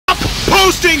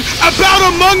posting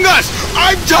about Among Us.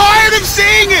 I'm tired of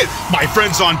seeing it. My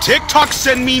friends on TikTok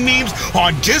send me memes.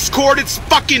 On Discord, it's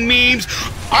fucking memes.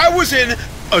 I was in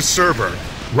a server,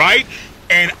 right?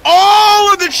 And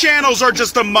all of the channels are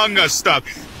just Among Us stuff.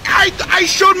 I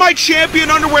showed my champion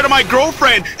underwear to my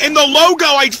girlfriend, and the logo,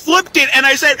 I flipped it, and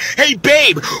I said, hey,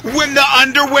 babe, when the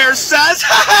underwear says,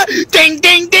 ding,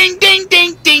 ding, ding, ding,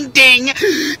 ding, ding, ding, ding,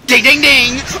 ding,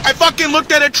 ding. I fucking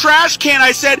looked at a trash can,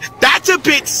 I said, that's a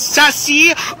bit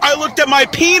sussy. I looked at my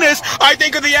penis, I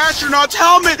think of the astronaut's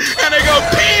helmet, and I go,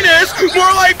 penis,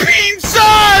 more like peen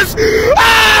sus!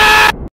 Ah!